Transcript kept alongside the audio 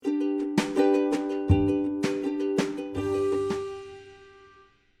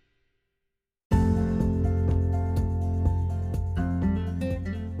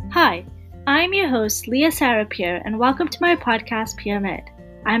I'm your host, Leah Sarah Pierre, and welcome to my podcast, Pierre Med.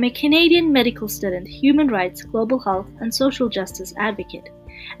 I'm a Canadian medical student, human rights, global health, and social justice advocate,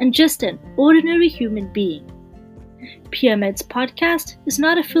 and just an ordinary human being. Pierre Med's podcast is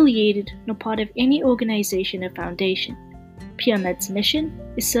not affiliated nor part of any organization or foundation. Pierre Med's mission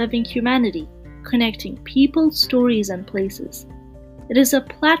is serving humanity, connecting people, stories, and places. It is a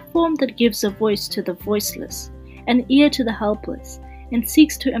platform that gives a voice to the voiceless, an ear to the helpless, and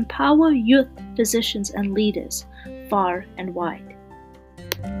seeks to empower youth, physicians, and leaders far and wide.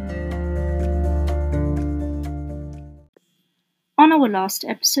 On our last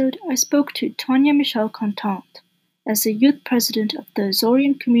episode, I spoke to Tanya Michelle Contant. As the youth president of the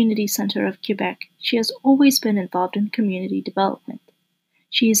Azorian Community Centre of Quebec, she has always been involved in community development.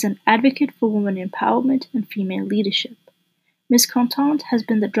 She is an advocate for women empowerment and female leadership. Ms. Contant has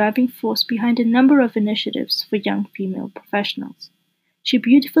been the driving force behind a number of initiatives for young female professionals. She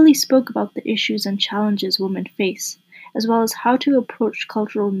beautifully spoke about the issues and challenges women face, as well as how to approach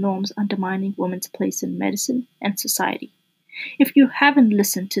cultural norms undermining women's place in medicine and society. If you haven't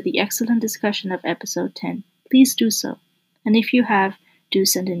listened to the excellent discussion of episode 10, please do so. And if you have, do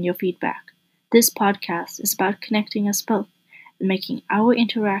send in your feedback. This podcast is about connecting us both and making our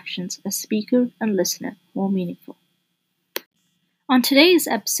interactions as speaker and listener more meaningful. On today's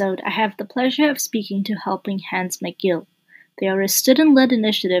episode, I have the pleasure of speaking to Helping Hands McGill. They are a student-led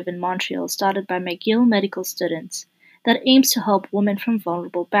initiative in Montreal started by McGill medical students that aims to help women from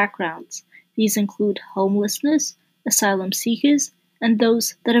vulnerable backgrounds. These include homelessness, asylum seekers, and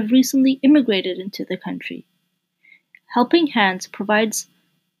those that have recently immigrated into the country. Helping Hands provides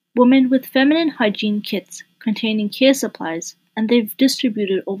women with feminine hygiene kits containing care supplies, and they've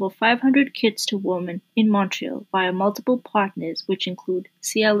distributed over 500 kits to women in Montreal via multiple partners, which include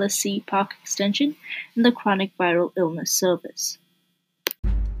CLSC Park Extension and the Chronic Viral Illness Service.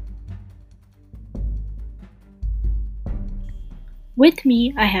 With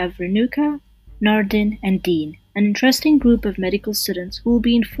me, I have Renuka, Nardin, and Dean, an interesting group of medical students who will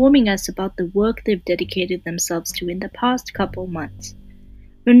be informing us about the work they've dedicated themselves to in the past couple months.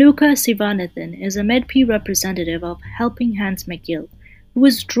 Renuka Sivanathan is a MedP representative of Helping Hands McGill, who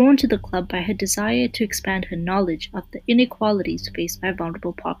was drawn to the club by her desire to expand her knowledge of the inequalities faced by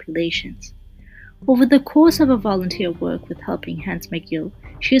vulnerable populations. Over the course of her volunteer work with Helping Hands McGill,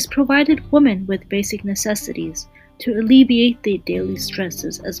 she has provided women with basic necessities to alleviate their daily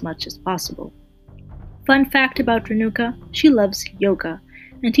stresses as much as possible. Fun fact about Renuka, she loves yoga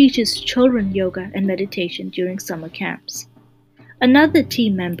and teaches children yoga and meditation during summer camps. Another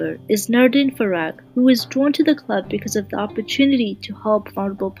team member is Nardin Farag, who is drawn to the club because of the opportunity to help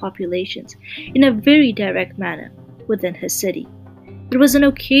vulnerable populations in a very direct manner within her city. It was an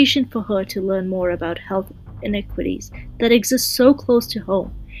occasion for her to learn more about health inequities that exist so close to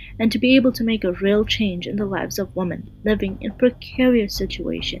home and to be able to make a real change in the lives of women living in precarious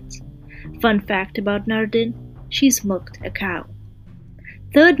situations. Fun fact about Nardin, she's milked a cow.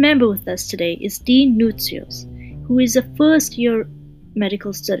 Third member with us today is Dean Nutsios, who is a first-year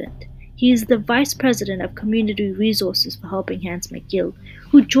medical student. He is the Vice President of Community Resources for Helping Hands McGill,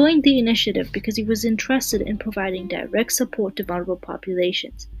 who joined the initiative because he was interested in providing direct support to vulnerable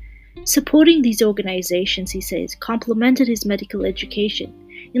populations. Supporting these organizations, he says, complemented his medical education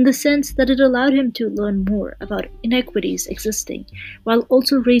in the sense that it allowed him to learn more about inequities existing while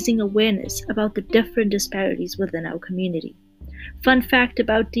also raising awareness about the different disparities within our community. Fun fact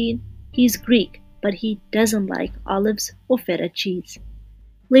about Dean, he's Greek, but he doesn't like olives or feta cheese.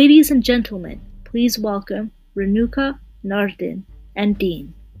 Ladies and gentlemen, please welcome Renuka, Nardin, and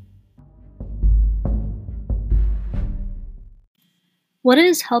Dean. What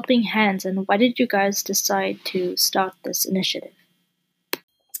is Helping Hands and why did you guys decide to start this initiative?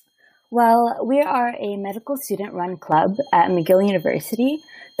 Well, we are a medical student-run club at McGill University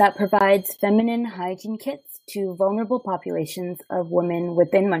that provides feminine hygiene kits to vulnerable populations of women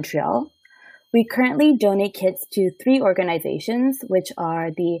within Montreal. We currently donate kits to 3 organizations, which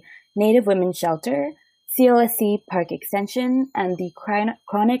are the Native Women's Shelter, CLSC Park Extension, and the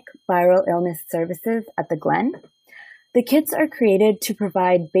Chronic Viral Illness Services at the Glen. The kits are created to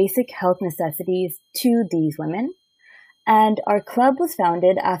provide basic health necessities to these women. And our club was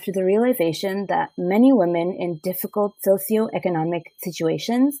founded after the realization that many women in difficult socioeconomic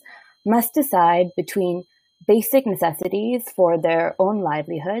situations must decide between basic necessities for their own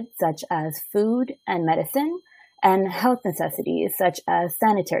livelihood, such as food and medicine, and health necessities, such as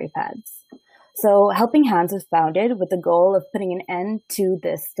sanitary pads. So Helping Hands was founded with the goal of putting an end to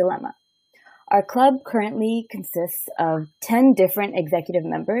this dilemma. Our club currently consists of 10 different executive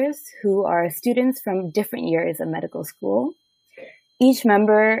members who are students from different years of medical school. Each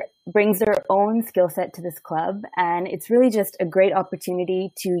member brings their own skill set to this club, and it's really just a great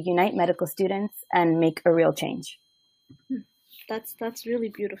opportunity to unite medical students and make a real change. That's really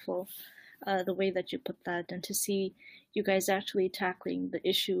beautiful, the way that you put that, and to see you guys actually tackling the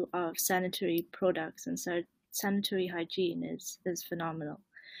issue of sanitary products and sanitary hygiene is phenomenal.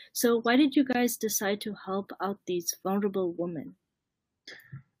 So why did you guys decide to help out these vulnerable women?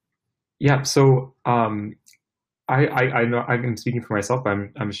 Yeah, so I know I'm speaking for myself.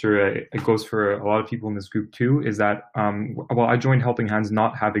 I'm sure it goes for a lot of people in this group too. Is that well, I joined Helping Hands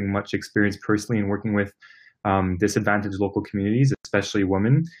not having much experience personally in working with disadvantaged local communities, especially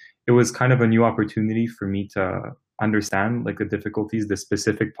women. It was kind of a new opportunity for me to understand like the difficulties the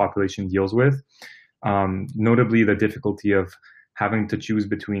specific population deals with, notably the difficulty of having to choose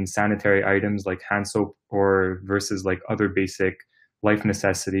between sanitary items like hand soap or versus like other basic life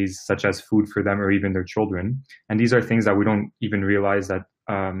necessities such as food for them or even their children. And these are things that we don't even realize that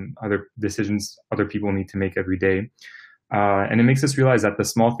other decisions other people need to make every day. And it makes us realize that the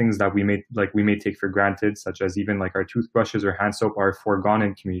small things that we may take for granted, such as even like our toothbrushes or hand soap, are foregone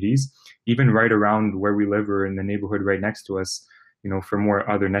in communities, even right around where we live or in the neighborhood right next to us, for more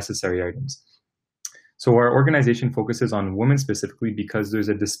other necessary items. So our organization focuses on women specifically because there's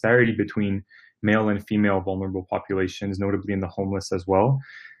a disparity between male and female vulnerable populations, notably in the homeless as well.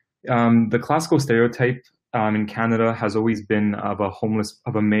 The classical stereotype in Canada has always been of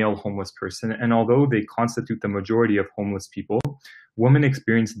a male homeless person, and although they constitute the majority of homeless people, women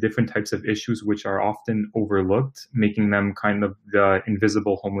experience different types of issues which are often overlooked, making them kind of the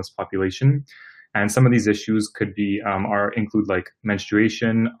invisible homeless population. And some of these issues include like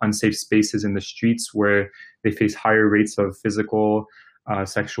menstruation, unsafe spaces in the streets where they face higher rates of physical,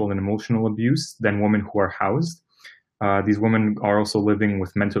 sexual, and emotional abuse than women who are housed. These women are also living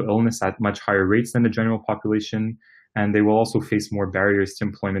with mental illness at much higher rates than the general population, and they will also face more barriers to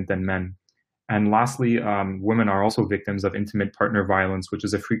employment than men. And lastly, women are also victims of intimate partner violence, which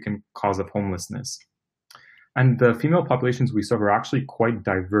is a frequent cause of homelessness. And the female populations we serve are actually quite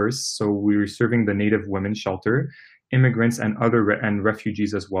diverse. So we're serving the Native Women's Shelter, immigrants, and and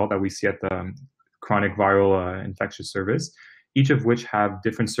refugees as well that we see at the chronic viral infectious service, each of which have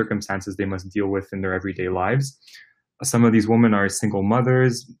different circumstances they must deal with in their everyday lives. Some of these women are single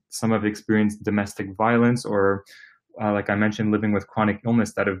mothers. Some have experienced domestic violence or, like I mentioned, living with chronic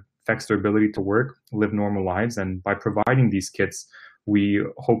illness that affects their ability to work, live normal lives. And by providing these kits, we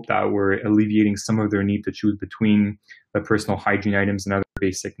hope that we're alleviating some of their need to choose between the personal hygiene items and other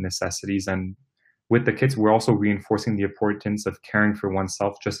basic necessities. And with the kits, we're also reinforcing the importance of caring for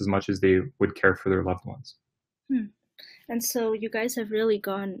oneself just as much as they would care for their loved ones. And so you guys have really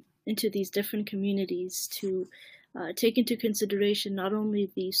gone into these different communities to take into consideration not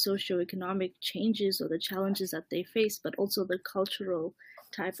only the socioeconomic changes or the challenges that they face, but also the cultural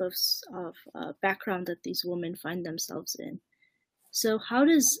type of background that these women find themselves in. So how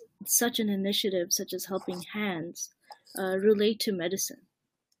does such an initiative, such as Helping Hands, relate to medicine?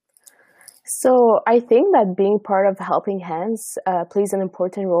 So I think that being part of Helping Hands plays an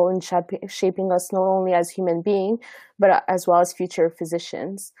important role in shaping us not only as human beings, but as well as future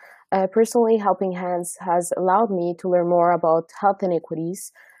physicians. Personally, Helping Hands has allowed me to learn more about health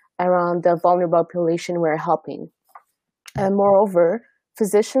inequities around the vulnerable population we're helping. Moreover,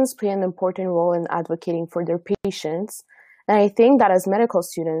 physicians play an important role in advocating for their patients. And I think that as medical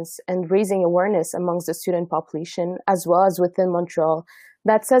students and raising awareness amongst the student population, as well as within Montreal,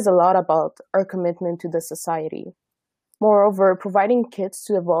 that says a lot about our commitment to the society. Moreover, providing kits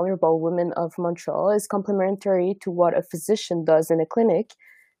to the vulnerable women of Montreal is complementary to what a physician does in a clinic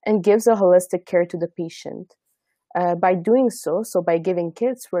and gives a holistic care to the patient. By doing so by giving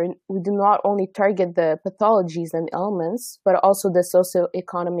kits, we do not only target the pathologies and ailments, but also the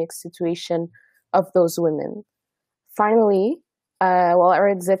socioeconomic situation of those women. Finally, while our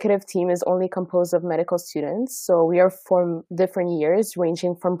executive team is only composed of medical students, so we are from different years,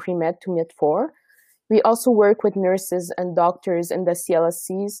 ranging from pre-med to mid-4, we also work with nurses and doctors in the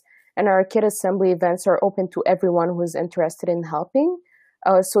CLSCs, and our kit assembly events are open to everyone who is interested in helping.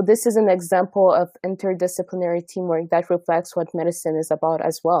 So this is an example of interdisciplinary teamwork that reflects what medicine is about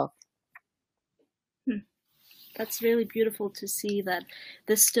as well. That's really beautiful to see that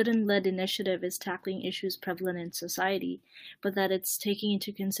this student-led initiative is tackling issues prevalent in society, but that it's taking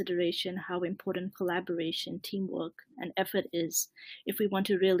into consideration how important collaboration, teamwork, and effort is if we want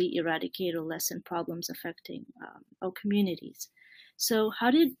to really eradicate or lessen problems affecting our communities. So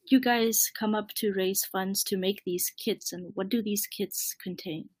how did you guys come up to raise funds to make these kits, and what do these kits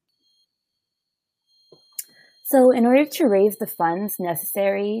contain? So in order to raise the funds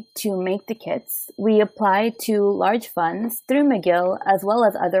necessary to make the kits, we applied to large funds through McGill as well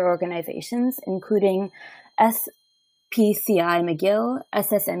as other organizations, including SPCI McGill,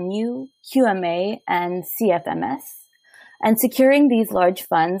 SSMU, QMA, and CFMS. And securing these large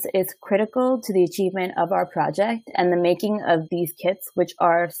funds is critical to the achievement of our project and the making of these kits, which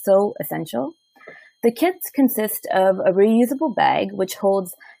are so essential. The kits consist of a reusable bag, which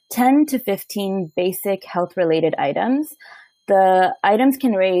holds 10 to 15 basic health-related items. The items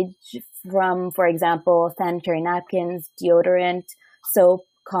can range from, for example, sanitary napkins, deodorant, soap,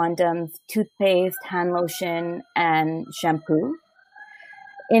 condoms, toothpaste, hand lotion, and shampoo.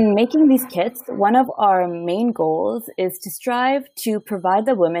 In making these kits, one of our main goals is to strive to provide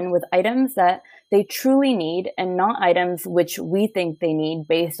the women with items that they truly need and not items which we think they need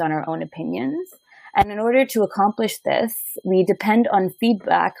based on our own opinions. And in order to accomplish this, we depend on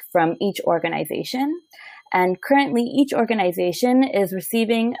feedback from each organization. And currently, each organization is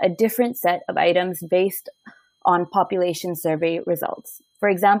receiving a different set of items based on population survey results. For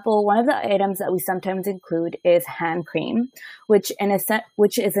example, one of the items that we sometimes include is hand cream, which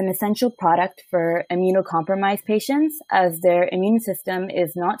is an essential product for immunocompromised patients, as their immune system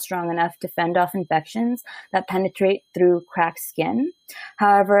is not strong enough to fend off infections that penetrate through cracked skin.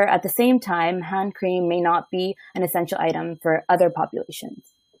 However, at the same time, hand cream may not be an essential item for other populations.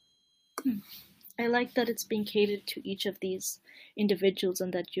 I like that it's being catered to each of these individuals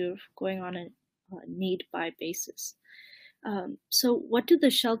and that you're going on a need-by basis. So what do the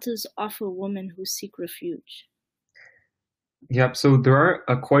shelters offer women who seek refuge? Yep, so there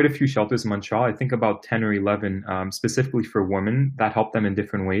are quite a few shelters in Montreal, I think about 10 or 11, specifically for women that help them in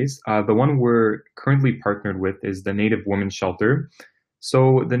different ways. The one we're currently partnered with is the Native Women's Shelter.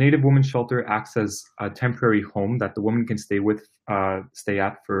 So the Native Women's Shelter acts as a temporary home that the woman can stay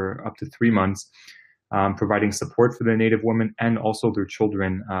at for up to 3 months, providing support for the Native women and also their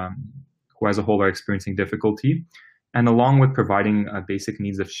children, who as a whole are experiencing difficulty. And along with providing basic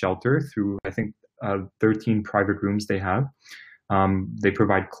needs of shelter through, I think, 13 private rooms they have. They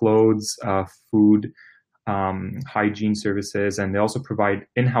provide clothes, food, hygiene services, and they also provide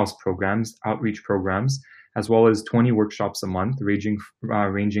in-house programs, outreach programs, as well as 20 workshops a month,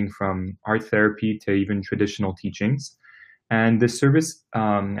 ranging from art therapy to even traditional teachings. And this service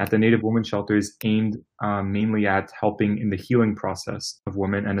at the Native Women's Shelter is aimed mainly at helping in the healing process of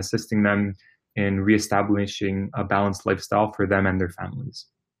women and assisting them in reestablishing a balanced lifestyle for them and their families.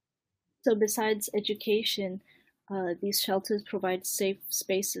 So besides education, these shelters provide safe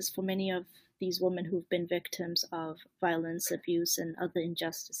spaces for many of these women who've been victims of violence, abuse, and other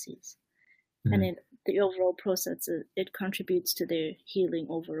injustices. Mm-hmm. And in the overall process, it contributes to their healing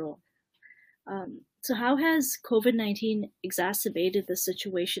overall. So how has COVID-19 exacerbated the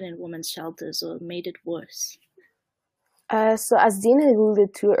situation in women's shelters or made it worse? So as Dean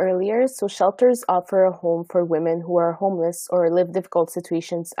alluded to earlier, so shelters offer a home for women who are homeless or live difficult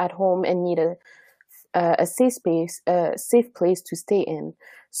situations at home and need a safe place to stay in.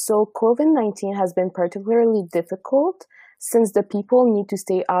 So COVID-19 has been particularly difficult since the people need to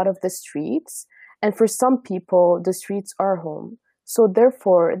stay out of the streets. And for some people, the streets are home. So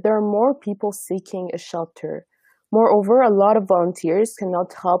therefore, there are more people seeking a shelter. Moreover, a lot of volunteers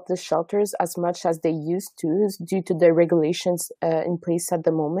cannot help the shelters as much as they used to due to the regulations in place at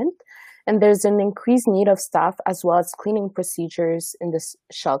the moment. And there's an increased need of staff as well as cleaning procedures in the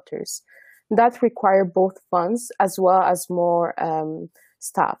shelters that require both funds as well as more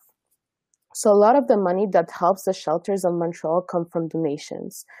staff. So a lot of the money that helps the shelters of Montreal come from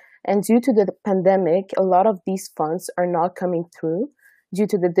donations. And due to the pandemic, a lot of these funds are not coming through due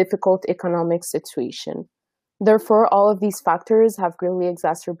to the difficult economic situation. Therefore, all of these factors have greatly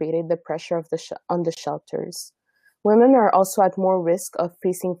exacerbated the pressure on the shelters. Women are also at more risk of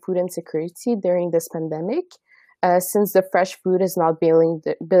facing food insecurity during this pandemic, since the fresh food is not being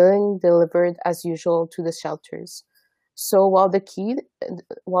delivered as usual to the shelters. So while the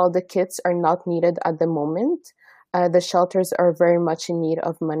kits are not needed at the moment, the shelters are very much in need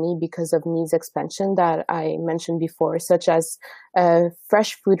of money because of needs expansion that I mentioned before, such as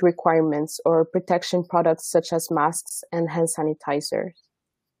fresh food requirements or protection products such as masks and hand sanitizers.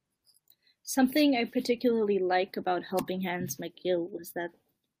 Something I particularly like about Helping Hands McGill was that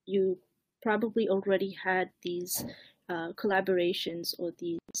you probably already had these collaborations or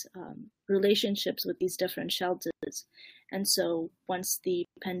these relationships with these different shelters. And so once the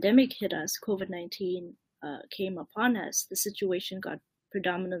pandemic hit us, COVID-19 came upon us, the situation got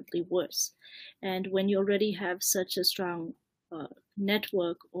predominantly worse. And when you already have such a strong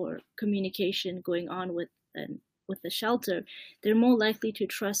network or communication going on with with a shelter, they're more likely to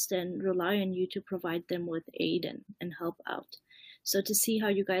trust and rely on you to provide them with aid and help out. So to see how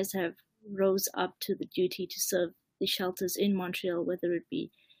you guys have rose up to the duty to serve the shelters in Montreal, whether it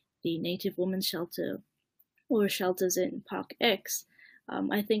be the Native Women's Shelter or shelters in Park X,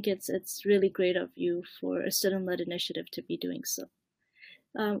 I think it's really great of you for a student-led initiative to be doing so.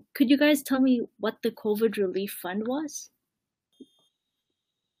 Could you guys tell me what the COVID Relief Fund was?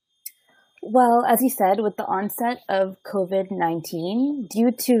 Well, as you said, with the onset of COVID-19,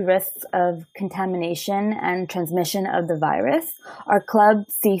 due to risks of contamination and transmission of the virus, our club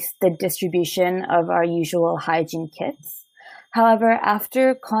ceased the distribution of our usual hygiene kits. However,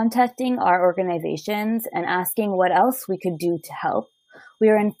 after contacting our organizations and asking what else we could do to help, we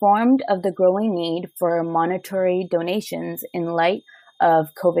were informed of the growing need for monetary donations in light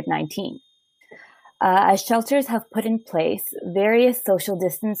of COVID-19. As shelters have put in place various social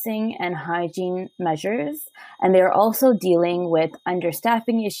distancing and hygiene measures, and they're also dealing with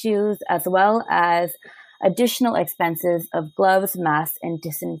understaffing issues as well as additional expenses of gloves, masks, and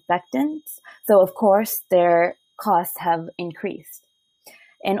disinfectants. So of course, their costs have increased.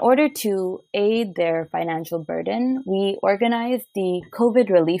 In order to aid their financial burden, we organized the COVID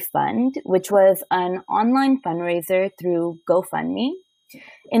Relief Fund, which was an online fundraiser through GoFundMe.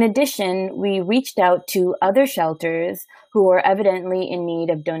 In addition, we reached out to other shelters who were evidently in need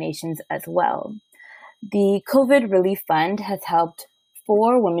of donations as well. The COVID Relief Fund has helped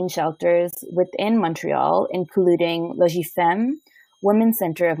 4 women's shelters within Montreal, including Logifemme, Women's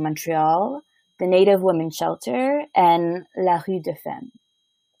Centre of Montreal, the Native Women's Shelter, and La Rue de Femme.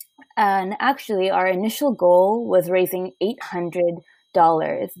 And actually, our initial goal was raising $800,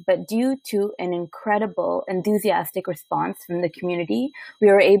 but due to an incredible, enthusiastic response from the community, we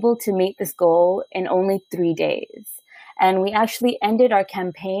were able to meet this goal in only 3 days. And we actually ended our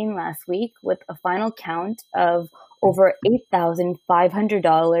campaign last week with a final count of over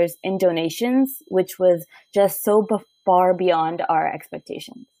 $8,500 in donations, which was just so far beyond our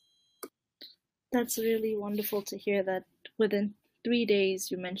expectations. That's really wonderful to hear that within 3 days,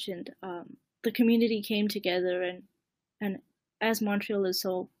 you mentioned, the community came together, and as Montreal is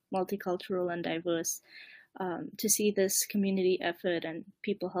so multicultural and diverse, to see this community effort and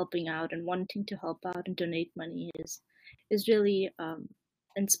people helping out and wanting to help out and donate money is really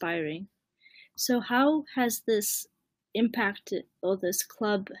inspiring. So how has this impacted, or this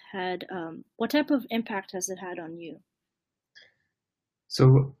club had, what type of impact has it had on you?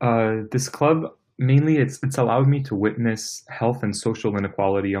 So this club, mainly it's allowed me to witness health and social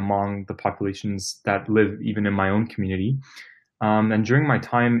inequality among the populations that live even in my own community. And during my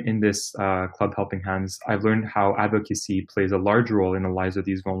time in this club Helping Hands, I've learned how advocacy plays a large role in the lives of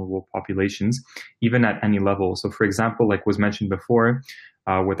these vulnerable populations, even at any level. So for example, like was mentioned before,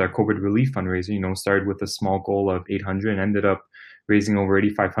 with our COVID relief fundraiser, started with a small goal of 800 and ended up raising over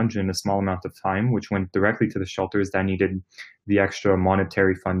 8,500 in a small amount of time, which went directly to the shelters that needed the extra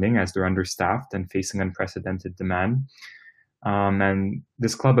monetary funding as they're understaffed and facing unprecedented demand. And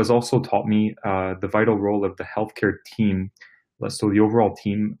this club has also taught me the vital role of the healthcare team, so the overall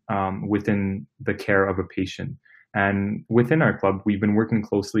team within the care of a patient. And within our club, we've been working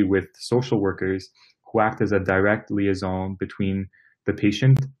closely with social workers who act as a direct liaison between the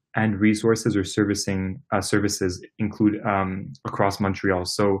patient and resources or services include across Montreal.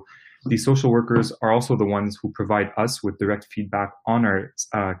 So these social workers are also the ones who provide us with direct feedback on our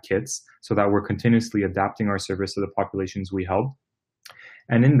kits so that we're continuously adapting our service to the populations we help.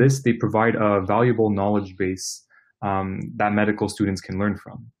 And in this, they provide a valuable knowledge base that medical students can learn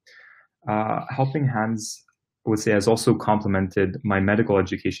from. Helping Hands, I would say, has also complemented my medical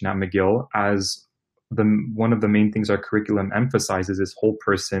education at McGill, as one of the main things our curriculum emphasizes is whole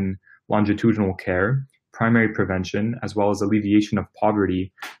person longitudinal care, primary prevention, as well as alleviation of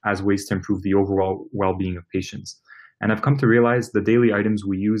poverty as ways to improve the overall well-being of patients. And I've come to realize the daily items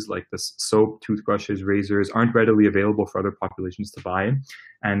we use, like the soap, toothbrushes, razors, aren't readily available for other populations to buy.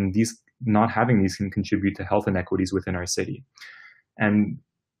 And not having these can contribute to health inequities within our city. And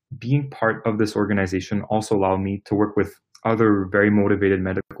being part of this organization also allowed me to work with other very motivated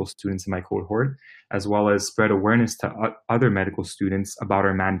medical students in my cohort, as well as spread awareness to other medical students about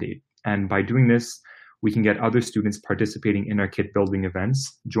our mandate. And by doing this, we can get other students participating in our kit building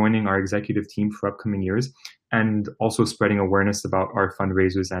events, joining our executive team for upcoming years, and also spreading awareness about our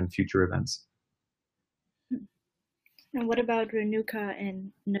fundraisers and future events. And what about Renuka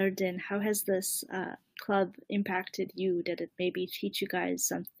and Nurdin? How has this club impacted you? Did it maybe teach you guys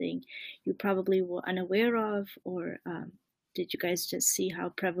something you probably were unaware of, or did you guys just see how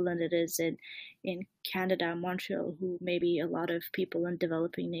prevalent it is in Canada, Montreal, who maybe a lot of people in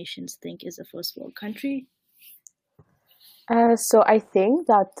developing nations think is a first world country? So I think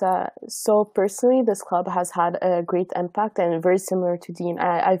that, so personally, this club has had a great impact, and very similar to Dean,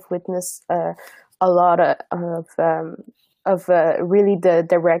 I've witnessed a lot of really the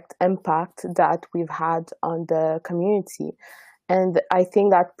direct impact that we've had on the community. And I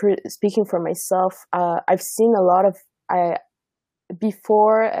think that speaking for myself, I've seen a lot of,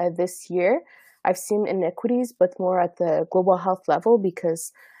 before this year, I've seen inequities, but more at the global health level,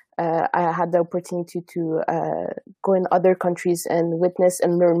 because I had the opportunity to go in other countries and witness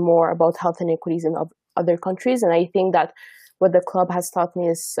and learn more about health inequities in other countries. And I think that what the club has taught me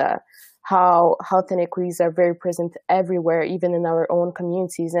is how health inequities are very present everywhere, even in our own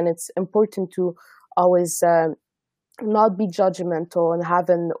communities. And it's important to always not be judgmental and have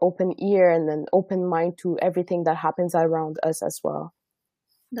an open ear and an open mind to everything that happens around us as well.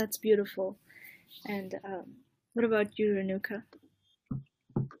 That's beautiful. And what about you, Renuka?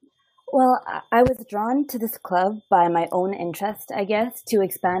 Well, I was drawn to this club by my own interest, I guess, to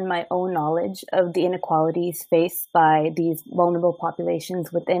expand my own knowledge of the inequalities faced by these vulnerable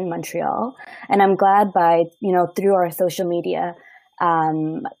populations within Montreal. And I'm glad through our social media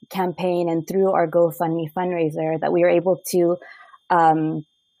campaign and through our GoFundMe fundraiser that we were able to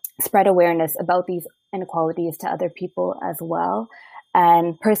spread awareness about these inequalities to other people as well.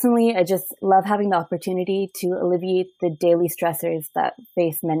 And personally, I just love having the opportunity to alleviate the daily stressors that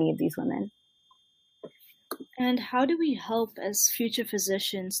face many of these women. And how do we help as future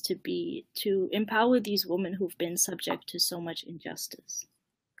physicians to empower these women who've been subject to so much injustice?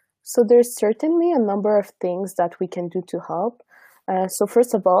 So there's certainly a number of things that we can do to help. So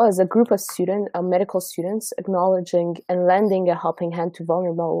first of all, as a group of medical students, acknowledging and lending a helping hand to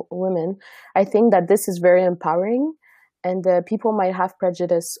vulnerable women, I think that this is very empowering. And people might have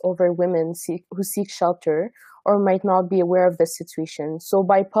prejudice over women who seek shelter or might not be aware of the situation. So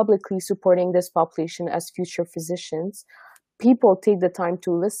by publicly supporting this population as future physicians, people take the time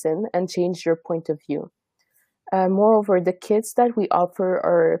to listen and change their point of view. Moreover, the kits that we offer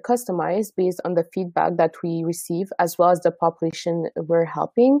are customized based on the feedback that we receive, as well as the population we're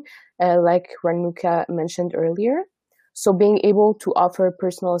helping, like Renuka mentioned earlier. So being able to offer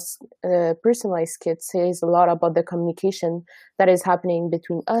personalized kits says a lot about the communication that is happening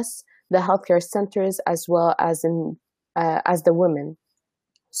between us, the healthcare centers, as well as as the women.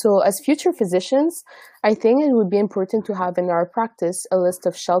 So as future physicians, I think it would be important to have in our practice a list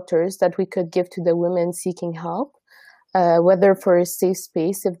of shelters that we could give to the women seeking help, whether for a safe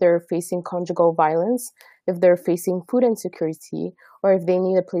space if they're facing conjugal violence, if they're facing food insecurity, or if they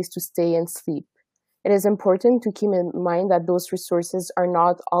need a place to stay and sleep. It is important to keep in mind that those resources are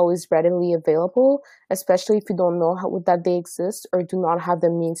not always readily available, especially if you don't know that they exist or do not have the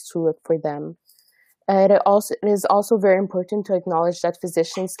means to look for them. It is also very important to acknowledge that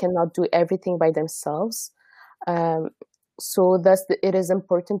physicians cannot do everything by themselves. So thus, it is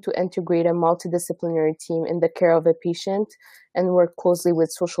important to integrate a multidisciplinary team in the care of a patient and work closely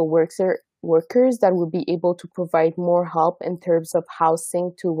with social workers that will be able to provide more help in terms of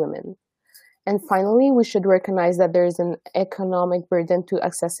housing to women. And finally, we should recognize that there is an economic burden to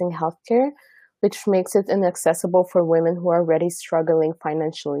accessing healthcare, which makes it inaccessible for women who are already struggling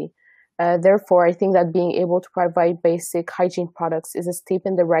financially. Therefore, I think that being able to provide basic hygiene products is a step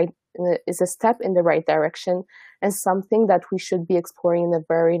in the right direction, and something that we should be exploring in a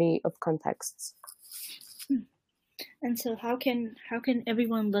variety of contexts. And so, how can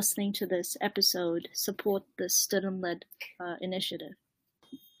everyone listening to this episode support this student-led initiative?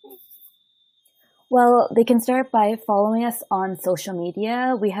 Well, they can start by following us on social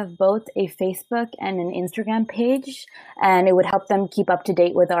media. We have both a Facebook and an Instagram page, and it would help them keep up to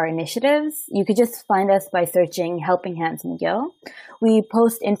date with our initiatives. You could just find us by searching Helping Hands McGill. We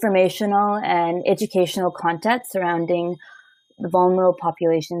post informational and educational content surrounding the vulnerable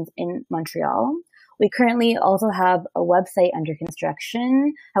populations in Montreal. We currently also have a website under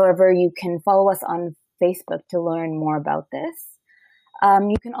construction. However, you can follow us on Facebook to learn more about this.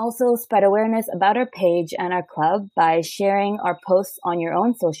 You can also spread awareness about our page and our club by sharing our posts on your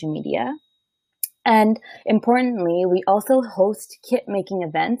own social media. And importantly, we also host kit making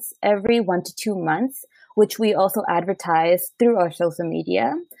events every 1 to 2 months, which we also advertise through our social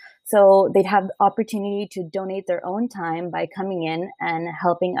media. So they'd have the opportunity to donate their own time by coming in and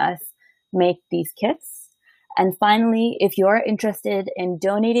helping us make these kits. And finally, if you're interested in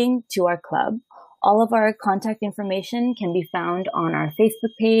donating to our club, all of our contact information can be found on our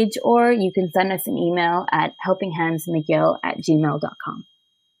Facebook page, or you can send us an email at helpinghandsmcgill@gmail.com.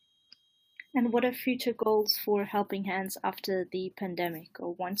 And what are future goals for Helping Hands after the pandemic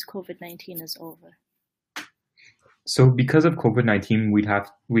or once COVID-19 is over? So because of COVID-19,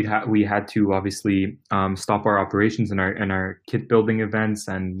 we had to obviously stop our operations and our kit building events,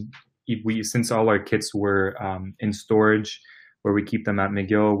 and since all our kits were in storage where we keep them at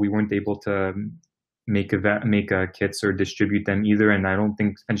McGill, we weren't able to make kits or distribute them either. And I don't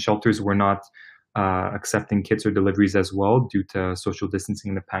think, and shelters were not accepting kits or deliveries as well due to social distancing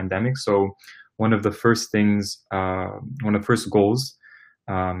in the pandemic. So one of the first goals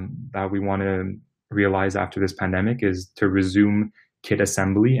that we want to realize after this pandemic is to resume kit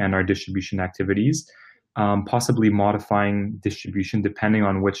assembly and our distribution activities, possibly modifying distribution depending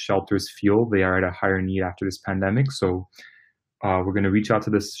on which shelters feel they are at a higher need after this pandemic. So we're going to reach out to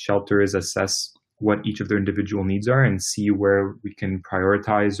the shelters, assess what each of their individual needs are, and see where we can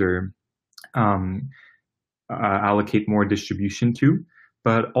prioritize or allocate more distribution to.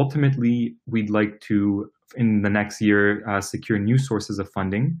 But ultimately, we'd like to, in the next year, secure new sources of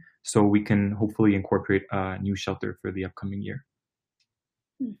funding so we can hopefully incorporate a new shelter for the upcoming year.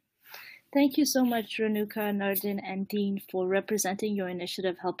 Thank you so much, Renuka, Nardin, and Dean, for representing your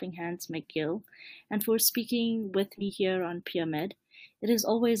initiative Helping Hands McGill and for speaking with me here on PeerMed. It is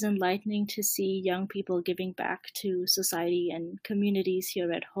always enlightening to see young people giving back to society and communities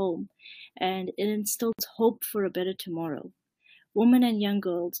here at home, and it instills hope for a better tomorrow. Women and young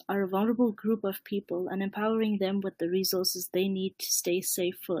girls are a vulnerable group of people, and empowering them with the resources they need to stay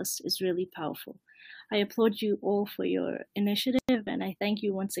safe first is really powerful. I applaud you all for your initiative, and I thank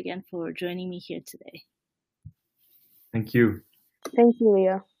you once again for joining me here today. Thank you. Thank you,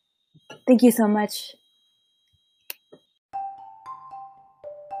 Leah. Thank you so much.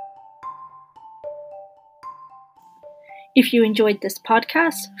 If you enjoyed this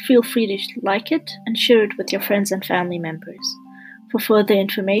podcast, feel free to like it and share it with your friends and family members. For further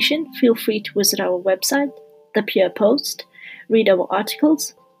information, feel free to visit our website, The Peer Post, read our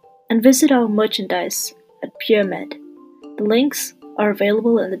articles, and visit our merchandise at PeerMed. The links are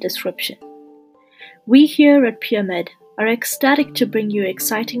available in the description. We here at PeerMed are ecstatic to bring you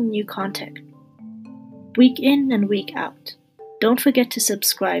exciting new content, week in and week out. Don't forget to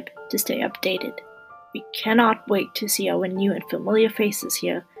subscribe to stay updated. We cannot wait to see our new and familiar faces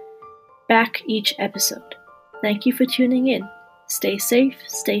here back each episode. Thank you for tuning in. Stay safe,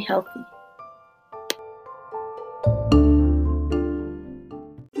 stay healthy.